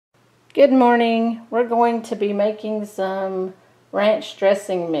Good morning. We're going to be making some ranch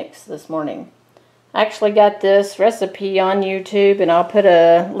dressing mix this morning. I actually got this recipe on YouTube and I'll put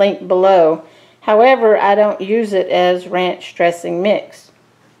a link below. However, I don't use it as ranch dressing mix,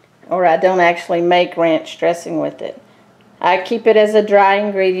 or I don't actually make ranch dressing with it. I keep it as a dry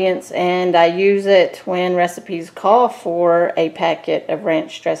ingredients and I use it when recipes call for a packet of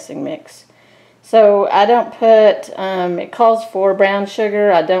ranch dressing mix. So I don't put, it calls for brown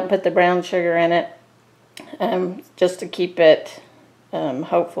sugar. I don't put the brown sugar in it, just to keep it,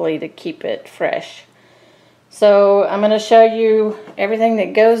 hopefully to keep it fresh. So I'm going to show you everything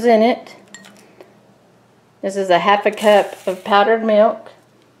that goes in it. This is a half a cup of powdered milk.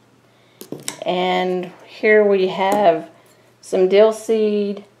 And here we have some dill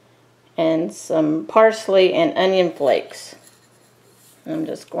seed and some parsley and onion flakes. I'm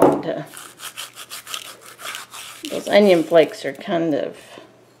just going to... Those onion flakes are kind of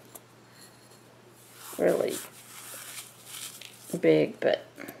really big, but...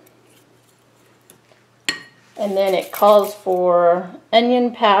 And then it calls for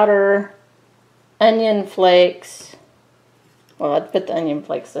onion powder, onion flakes. Well, I'd put the onion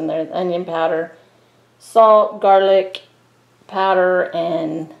flakes in there. Onion powder, salt, garlic powder,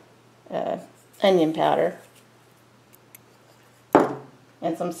 and onion powder.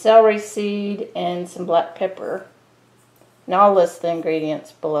 And some celery seed and some black pepper. And I'll list the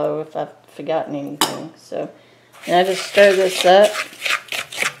ingredients below if I've forgotten anything. So, and I just stir this up.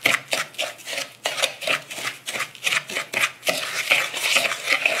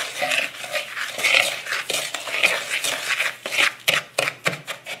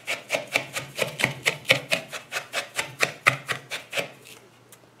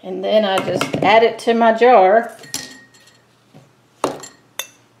 And then I just add it to my jar.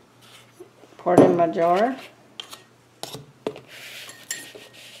 Pour it in my jar.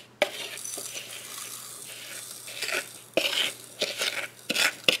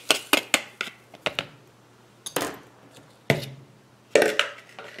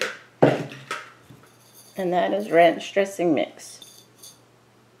 And that is ranch dressing mix.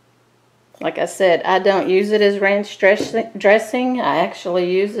 Like I said, I don't use it as ranch dressing. I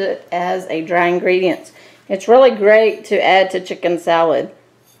actually use it as a dry ingredient. It's really great to add to chicken salad.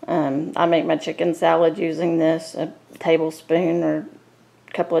 I make my chicken salad using this, a tablespoon or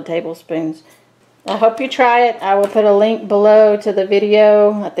a couple of tablespoons. I hope you try it. I will put a link below to the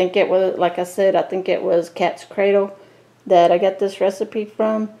video. I think it was, like I said, I think it was Cat's Cradle that I got this recipe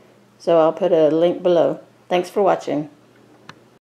from. So I'll put a link below. Thanks for watching.